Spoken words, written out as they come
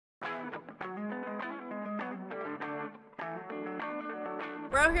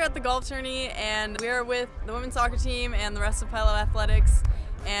We're out here at the golf tourney, and we are with the women's soccer team and the rest of Pilot Athletics,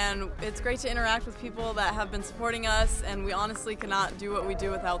 and it's great to interact with people that have been supporting us, and we honestly cannot do what we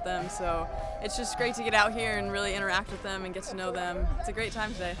do without them, so it's just great to get out here and really interact with them and get to know them. It's a great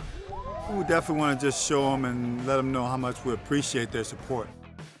time today. We definitely want to just show them and let them know how much we appreciate their support.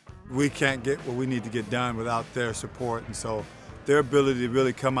 We can't get what we need to get done without their support, and so their ability to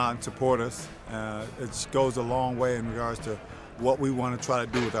really come out and support us, it goes a long way in regards to what we want to try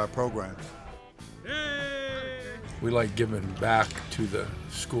to do with our programs. We like giving back to the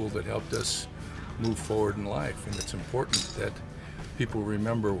school that helped us move forward in life, and it's important that people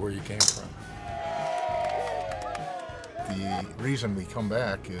remember where you came from. The reason we come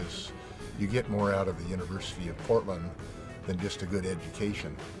back is you get more out of the University of Portland than just a good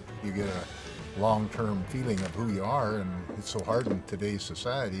education. You get a long-term feeling of who you are, and it's so hard in today's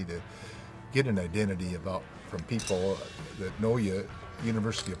society to get an identity from people that know you.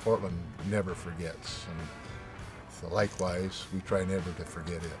 University of Portland never forgets, and so likewise we try never to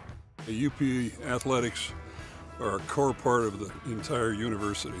forget it. The UP athletics are a core part of the entire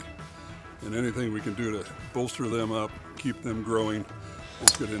university, and anything we can do to bolster them up, keep them growing,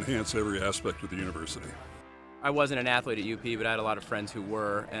 is going to enhance every aspect of the university. I wasn't an athlete at UP, but I had a lot of friends who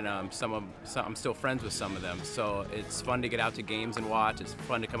were, and I'm still friends with some of them. So it's fun to get out to games and watch. It's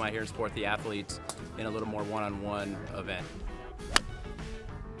fun to come out here and support the athletes in a little more one-on-one event.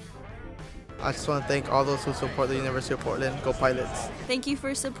 I just want to thank all those who support the University of Portland. Go Pilots! Thank you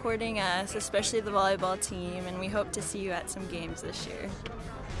for supporting us, especially the volleyball team, and we hope to see you at some games this year.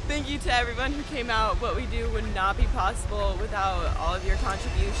 Thank you to everyone who came out. What we do would not be possible without all of your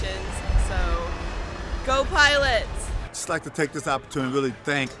contributions. So, go Pilots! I'd just like to take this opportunity to really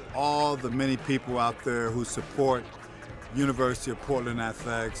thank all the many people out there who support University of Portland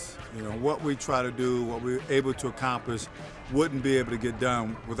Athletics. You know, what we try to do, what we're able to accomplish, wouldn't be able to get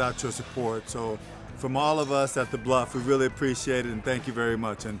done without your support. So from all of us at the Bluff, we really appreciate it, and thank you very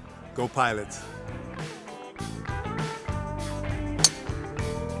much, and go Pilots.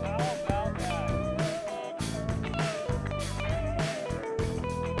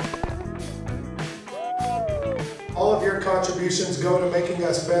 All of your contributions go to making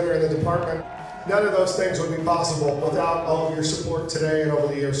us better in the department. None of those things would be possible without all of your support today and over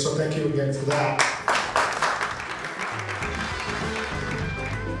the years, so thank you again for that.